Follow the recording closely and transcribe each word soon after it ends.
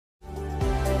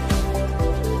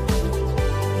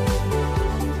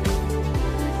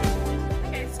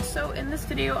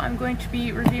video, I'm going to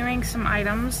be reviewing some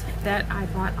items that I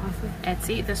bought off of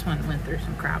Etsy. This one went through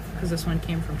some crap because this one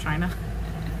came from China.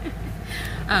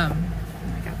 I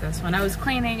got this one. I was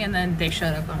cleaning and then they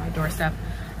showed up on my doorstep.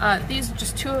 These are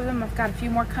just 2 of them. I've got a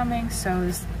few more coming,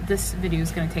 so this video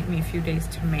is going to take me a few days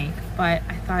to make. But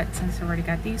I thought since I already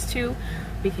got these 2,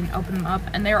 we can open them up.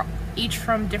 And they're each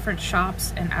from different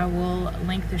shops, and I will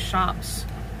link the shops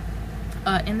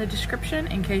in the description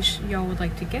in case y'all would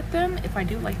like to get them if I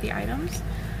do like the items.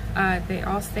 They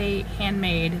all say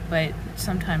handmade, but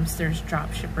sometimes there's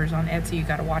drop shippers on Etsy. You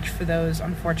gotta watch for those,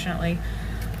 unfortunately.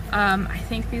 I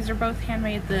think these are both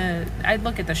handmade. I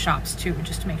look at the shops too,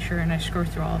 just to make sure, and I scroll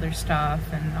through all their stuff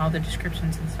and all the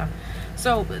descriptions and stuff.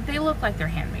 So they look like they're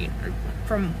handmade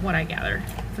from what I gather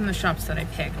from the shops that I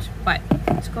picked. But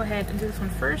let's go ahead and do this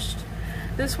one first.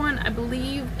 This one, I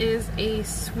believe, is a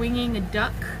swinging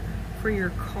duck for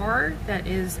your car that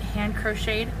is hand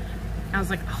crocheted. I was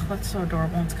like, oh, that's so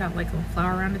adorable. It's got like a little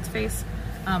flower around its face.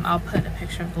 I'll put a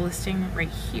picture of the listing right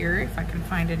here if I can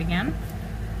find it again.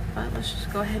 But let's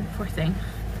just go ahead, poor thing.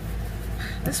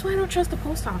 This is why I don't trust the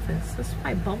post office. This is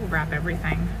why I bubble wrap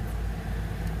everything.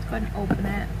 Let's go ahead and open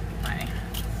it. My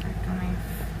second knife.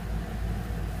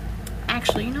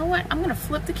 Actually, you know what? I'm gonna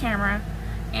flip the camera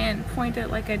and point it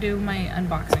like I do my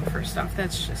unboxing for stuff.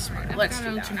 That's just smart. Let's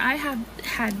do that. I have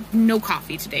had no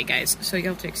coffee today, guys, so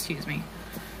you'll have to excuse me.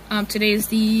 Today is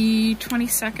the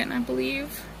 22nd, I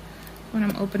believe, when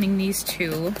I'm opening these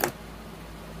 2.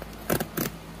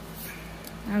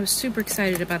 I was super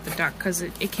excited about the duck because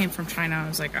it came from China. I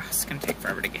was like, oh, it's gonna take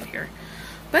forever to get here.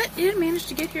 But it managed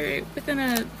to get here within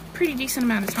a pretty decent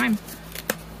amount of time.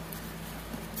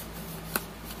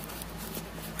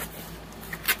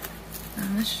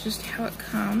 That's just how it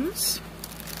comes.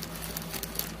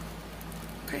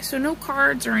 Okay, so no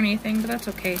cards or anything, but that's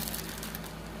okay.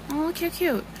 Oh, look how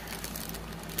cute.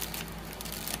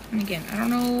 And again, I don't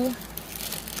know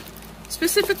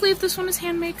specifically if this one is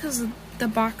handmade because of the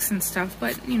box and stuff,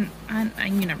 but you know,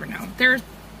 you never know. There's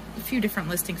a few different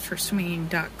listings for swinging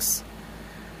ducks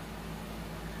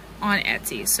on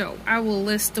Etsy, so I will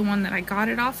list the one that I got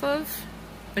it off of,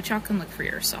 but y'all can look for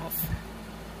yourself.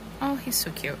 Oh, he's so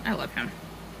cute. I love him.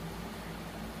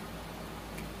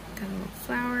 Got a little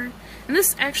flower. And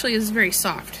this actually is very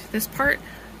soft. This part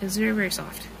is very, very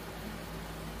soft.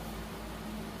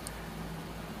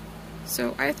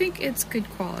 So I think it's good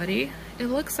quality. It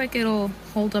looks like it'll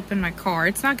hold up in my car.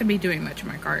 It's not going to be doing much in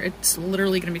my car. It's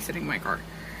literally going to be sitting in my car.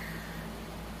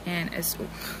 And as...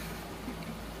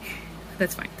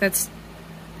 that's fine. That's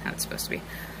how it's supposed to be.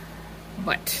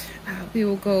 But we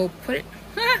will go put it...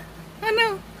 Ah! Oh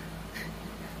no!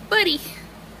 Buddy!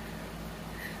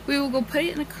 We will go put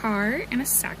it in the car in a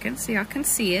second so y'all can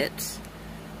see it.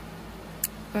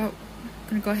 But I'm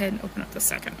gonna go ahead and open up the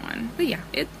second one. But yeah,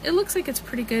 it looks like it's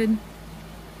pretty good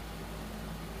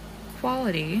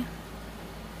quality.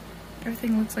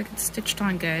 Everything looks like it's stitched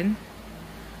on good.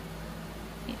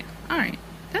 Yeah, alright.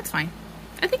 That's fine.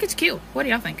 I think it's cute. What do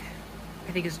y'all think?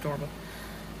 I think it's adorable.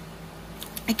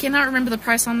 I cannot remember the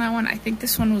price on that one. I think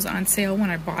this one was on sale when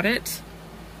I bought it.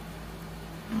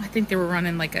 I think they were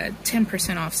running like a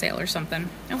 10% off sale or something.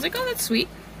 I was like, oh, that's sweet.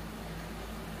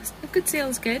 A good sale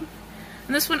is good.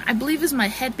 And this one, I believe, is my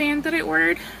headband that I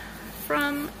ordered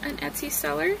from an Etsy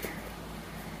seller.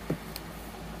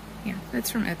 Yeah, that's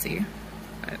from Etsy.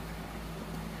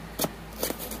 But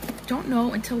don't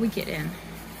know until we get in.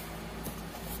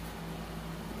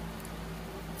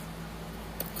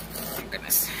 Oh,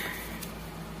 goodness.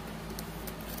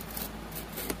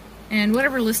 And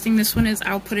whatever listing this one is,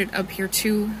 I'll put it up here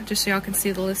too, just so y'all can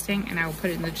see the listing, and I will put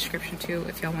it in the description too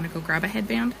if y'all want to go grab a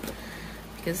headband.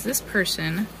 Because this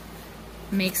person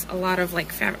makes a lot of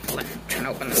like fabric. Hold on, I'm trying to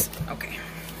open this. Okay.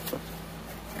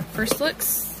 First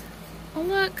looks. Oh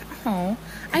look. Oh.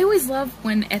 I always love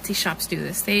when Etsy shops do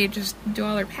this. They just do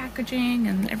all their packaging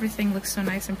and everything looks so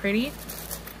nice and pretty. I'm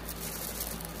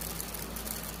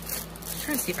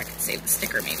trying to see if I can save the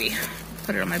sticker maybe.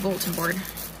 Put it on my bulletin board.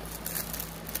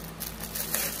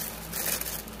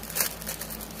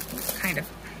 Kind of.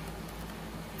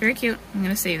 Very cute. I'm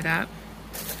gonna save that.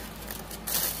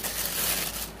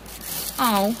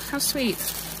 Oh, how sweet.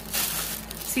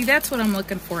 See, that's what I'm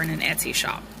looking for in an Etsy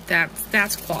shop.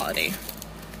 That's quality.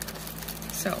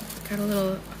 So, got a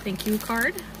little thank you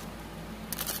card.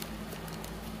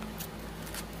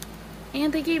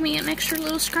 And they gave me an extra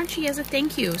little scrunchie as a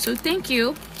thank you. So thank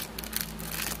you.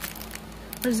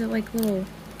 What is it, like little...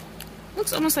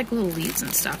 looks almost like little leaves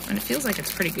and stuff, and it feels like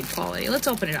it's pretty good quality. Let's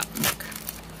open it up and look.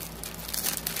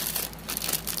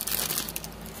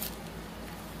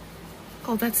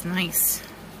 Oh, that's nice.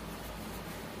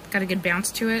 Got a good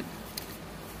bounce to it.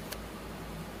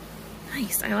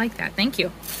 nice. I like that. Thank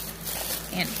you.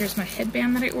 And here's my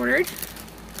headband that I ordered.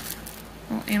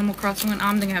 Well, Animal Crossing one.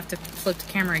 I'm gonna have to flip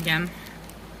the camera again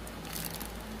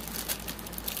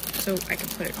so I can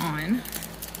put it on.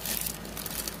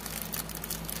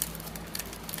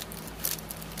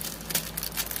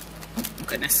 Oh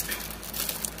goodness.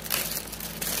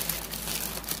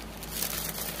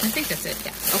 I think that's it.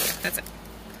 Yeah. Okay, that's it.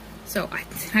 So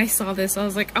I saw this. I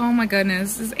was like, oh my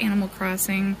goodness, this is Animal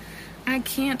Crossing. I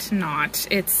can't not.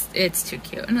 It's too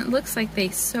cute. And it looks like they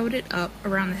sewed it up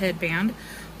around the headband,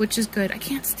 which is good. I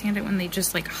can't stand it when they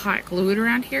just like hot glue it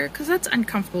around here because that's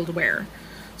uncomfortable to wear.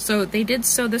 So they did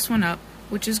sew this one up,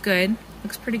 which is good.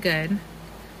 Looks pretty good.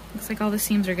 Looks like all the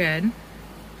seams are good.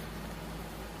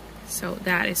 So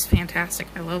that is fantastic.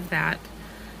 I love that.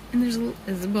 And there's a little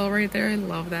Isabel right there. I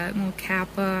love that. And a little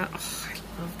Kappa. Oh,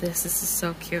 I love this. This is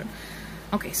so cute.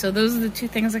 Okay, so those are the two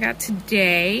things I got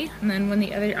today. And then when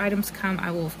the other items come,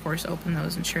 I will, of course, open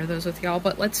those and share those with y'all.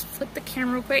 But let's flip the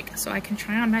camera real quick so I can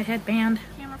try on my headband.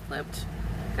 Camera flipped.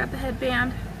 Got the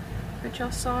headband, which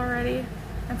y'all saw already.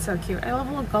 That's so cute. I love a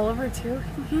little Gulliver, too.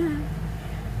 Yeah.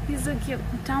 He's so cute.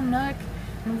 Tom Nook.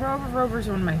 And Rover's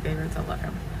one of my favorites. I love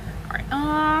him. Alright,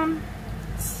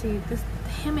 let's see. The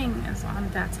hemming is on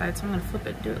that side, so I'm going to flip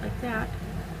it and do it like that.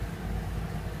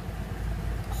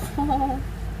 Oh.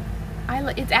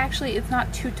 It's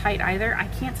not too tight either. I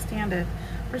can't stand it.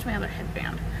 Where's my other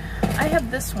headband? I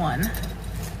have this one,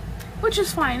 which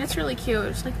is fine. It's really cute.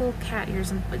 It's like little cat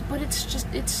ears, but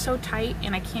it's so tight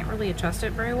and I can't really adjust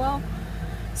it very well.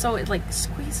 So it like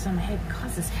squeezes on my head,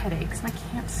 causes headaches, and I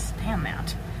can't stand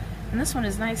that. And this one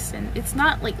is nice, and it's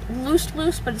not like loose,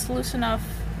 but it's loose enough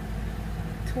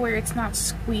to where it's not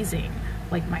squeezing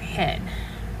like my head.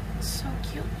 It's so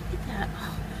cute. Look at that.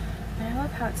 Oh. And I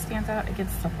love how it stands out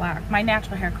against the black. My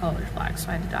natural hair color is black, so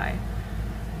I had to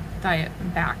dye it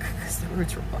back because the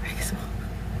roots were black. So.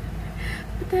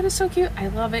 But that is so cute. I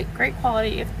love it. Great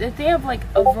quality. If they have like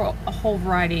a whole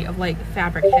variety of like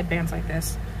fabric headbands like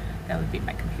this, that would be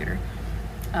my computer.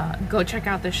 Go check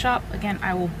out the shop. Again,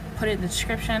 I will put it in the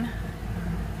description. I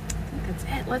think that's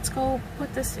it. Let's go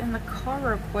put this in the car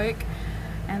real quick,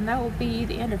 and that will be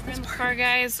the end of this car,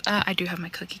 guys. I do have my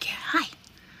cookie cat. Hi.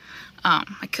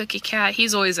 My cookie cat,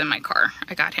 he's always in my car.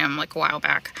 I got him like a while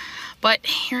back. But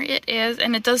here it is,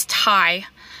 and it does tie,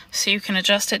 so you can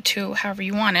adjust it to however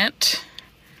you want it.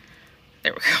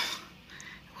 There we go.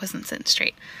 It wasn't sitting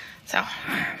straight. So,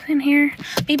 in here,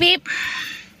 beep beep.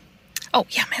 Oh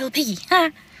yeah, my little piggy.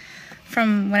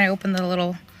 From when I opened the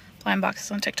little blind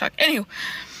boxes on TikTok. Anywho,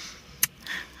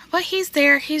 but he's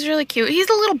there. He's really cute. He's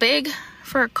a little big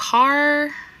for a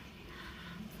car,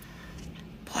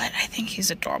 but I think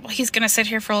he's adorable. He's gonna sit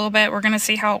here for a little bit. We're gonna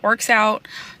see how it works out,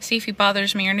 see if he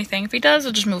bothers me or anything. If he does,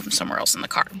 I'll just move him somewhere else in the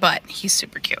car. But he's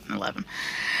super cute and I love him.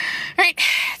 All right,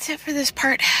 that's it for this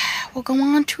part. We'll go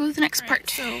on to the next part.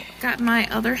 So, got my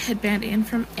other headband in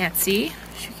from Etsy,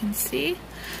 as you can see.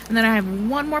 And then I have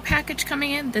one more package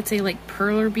coming in that's a like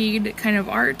perler bead kind of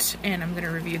art, and I'm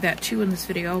gonna review that too in this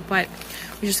video. But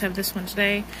we just have this one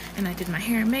today, and I did my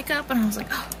hair and makeup, and I was like,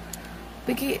 oh,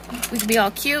 we could be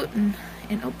all cute and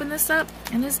open this up,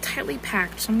 and it's tightly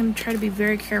packed, so I'm going to try to be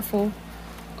very careful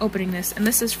opening this. And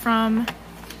this is from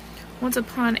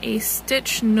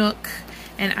OnceUponAStitchNook,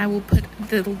 and I will put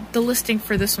the listing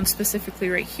for this one specifically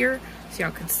right here so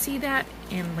y'all can see that,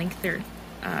 and link their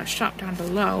shop down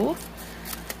below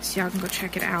so y'all can go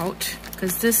check it out,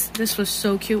 because this was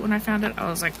so cute when I found it. I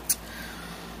was like,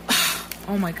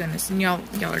 oh my goodness, and y'all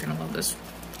are gonna love this.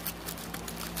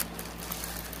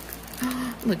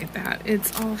 Look at that.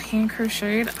 It's all hand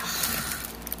crocheted.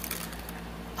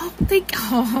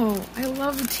 Oh, I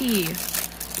love the tea.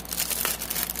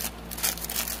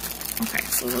 Okay,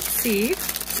 so let's see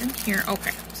what's in here.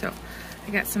 Okay, so I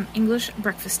got some English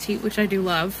breakfast tea, which I do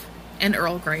love, and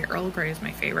Earl Grey. Earl Grey is my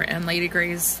favorite, and Lady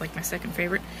Grey is like my second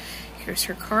favorite. Here's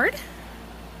her card.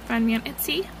 Find me on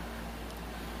Etsy.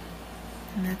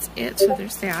 And that's it. So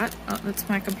there's that. Oh, that's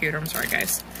my computer. I'm sorry,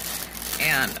 guys.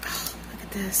 And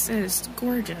this is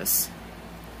gorgeous.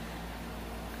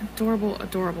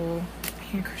 Adorable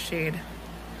hand crocheted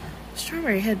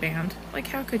strawberry headband. Like,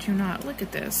 how could you not? Look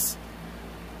at this.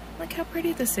 Look how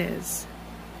pretty this is.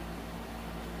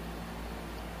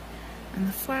 And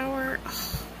the flower,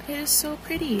 oh, it is so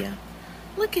pretty.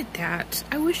 Look at that.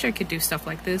 I wish I could do stuff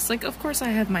like this. Like, of course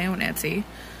I have my own Etsy.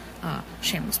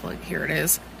 Shameless plug, here it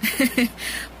is.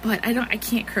 But I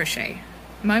can't crochet.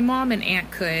 My mom and aunt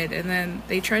could, and then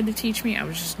they tried to teach me. I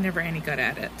was just never any good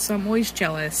at it. So I'm always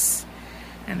jealous,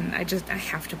 and I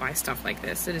have to buy stuff like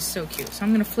this. It is so cute. So I'm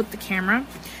going to flip the camera, and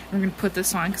we're going to put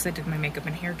this on because I did my makeup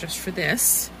in here just for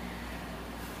this.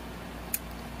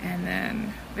 And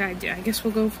then I guess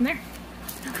we'll go from there.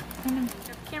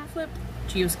 Camera flip.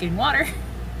 Gio's getting water.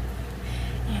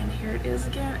 And here it is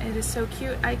again. It is so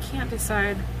cute. I can't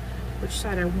decide which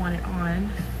side I want it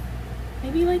on.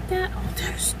 Maybe like that. Oh,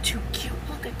 that is too cute.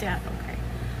 Look at that. Okay.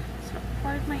 So I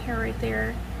parted my hair right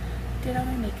there. Did all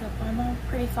my makeup. I'm all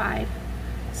pretty-fied.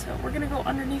 So we're gonna go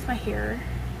underneath my hair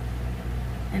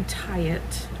and tie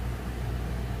it.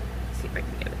 See if I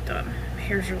can get it done. My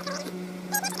hair's really...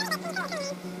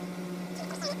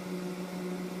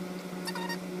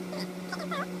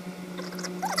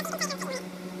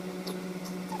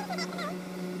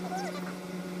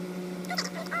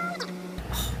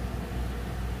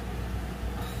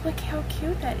 Look how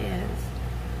cute that is.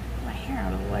 My hair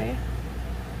out of the way.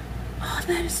 Oh,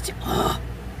 that is too, oh,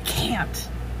 can't.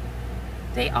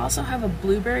 They also have a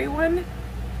blueberry one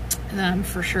that I'm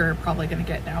for sure probably gonna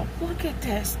get now. Look at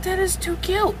this, that is too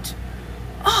cute.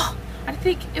 Oh, I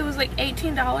think it was like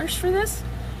 $18 for this.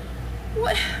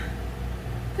 What?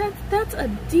 That's a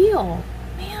deal.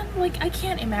 Man, like I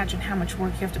can't imagine how much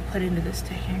work you have to put into this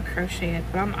to hand crochet it,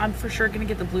 but I'm for sure gonna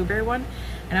get the blueberry one,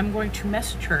 and I'm going to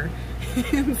message her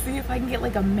and see if I can get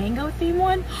like a mango theme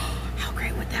one. How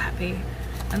great would that be?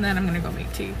 And then I'm gonna go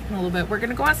make tea in a little bit. We're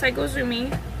gonna go outside, go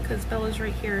zoomy, because Bella's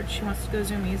right here. She wants to go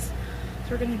zoomies.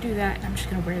 So we're gonna do that, and I'm just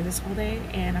gonna wear this all day,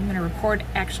 and I'm gonna record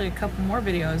actually a couple more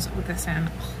videos with this in.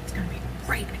 Oh, it's gonna be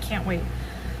great. I can't wait.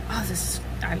 Oh, this is,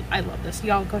 I love this.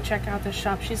 Y'all go check out this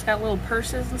shop. She's got little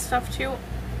purses and stuff too.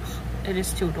 Oh, it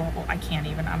is too adorable. I can't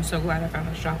even. I'm so glad I found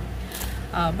this shop.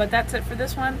 But that's it for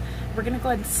this one. We're gonna go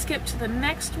ahead and skip to the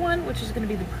next one, which is gonna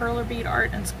be the Perler Bead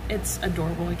art, and it's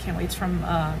adorable. I can't wait. It's from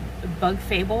Bug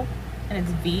Fable, and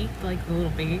it's V, like the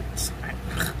little beads.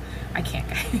 I can't,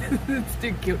 guys. It's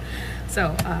too cute.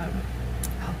 So,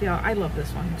 I love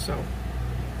this one. So,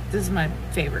 this is my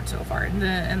favorite so far. And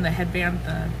the headband,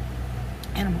 the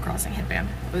Animal Crossing headband,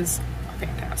 was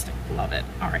fantastic. Love it.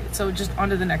 All right, so just on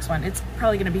to the next one. It's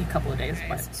probably gonna be a couple of days. Okay,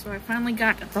 but so I finally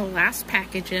got the last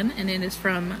package in, and it is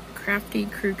from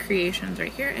CraftyCrewCreations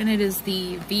right here, and it is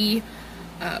the V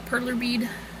Perler Bead.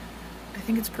 I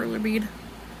think it's Perler Bead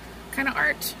kind of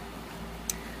art.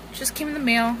 Just came in the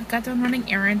mail. Got done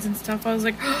running errands and stuff. I was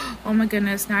like, oh my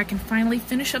goodness, now I can finally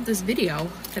finish up this video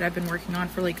that I've been working on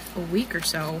for like a week or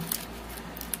so.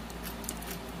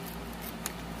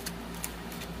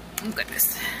 Oh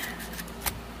goodness.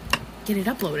 Get it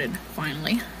uploaded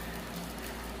finally.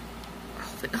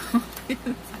 Oh, it's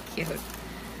so cute.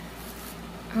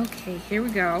 Okay, here we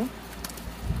go.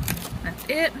 That's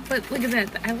it. But look at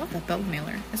that. I love that belt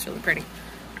mailer. That's really pretty.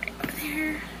 Alright, over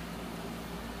there.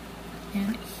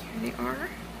 And here they are.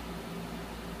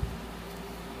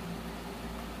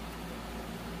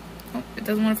 Oh, it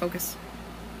doesn't want to focus.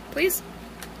 Please?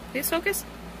 Please focus?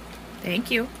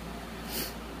 Thank you.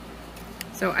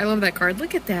 So I love that card.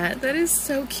 Look at that. That is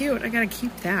so cute. I gotta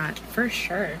keep that for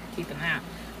sure. Keeping that.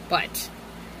 But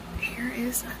here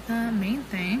is the main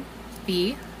thing.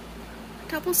 B.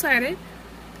 Double-sided.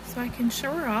 So I can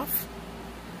show her off.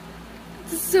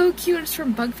 It's so cute. It's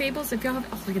from Bug Fables. If y'all have,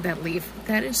 oh, look at that leaf.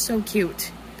 That is so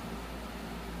cute.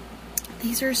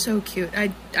 These are so cute.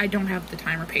 I don't have the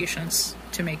time or patience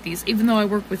to make these. Even though I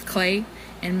work with clay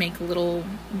and make little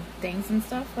things and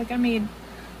stuff. Like I made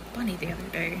Bunny the other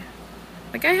day.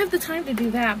 Like, I have the time to do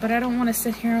that, but I don't want to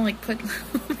sit here and, like, put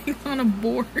something on a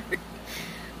board.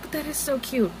 But that is so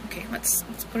cute. Okay, let's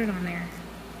put it on there.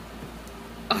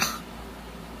 Oh.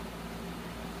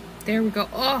 There we go.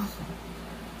 Oh.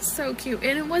 So cute.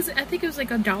 And it was, I think it was,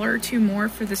 like, $1 or $2 more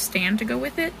for the stand to go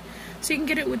with it. So you can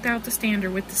get it without the stand or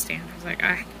with the stand. I was like,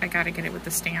 I gotta get it with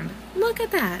the stand. Look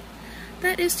at that.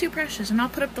 That is too precious. And I'll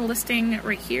put up the listing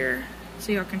right here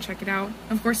so y'all can check it out.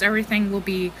 Of course, everything will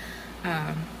be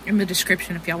in the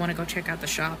description if y'all want to go check out the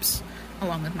shops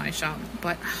along with my shop.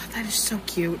 But oh, that is so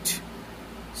cute.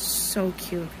 So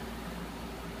cute.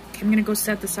 Okay, I'm gonna go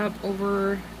set this up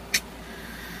over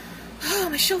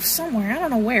my shelf somewhere. I don't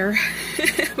know where.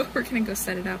 But we're gonna go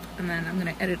set it up, and then I'm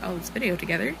gonna edit all this video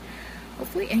together,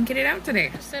 hopefully, and get it out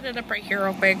today. Set it up right here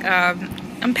real quick.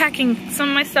 I'm packing some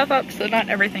of my stuff up, so not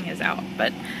everything is out.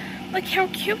 But look how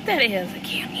cute that is. I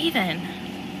can't even.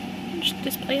 Just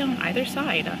display it on either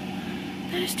side.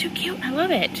 That is too cute. I love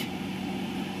it.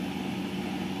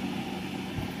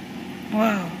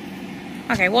 Wow.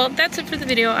 Okay, well, that's it for the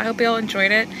video. I hope you all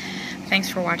enjoyed it. Thanks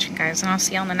for watching, guys, and I'll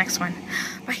see you on the next one.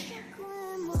 Bye.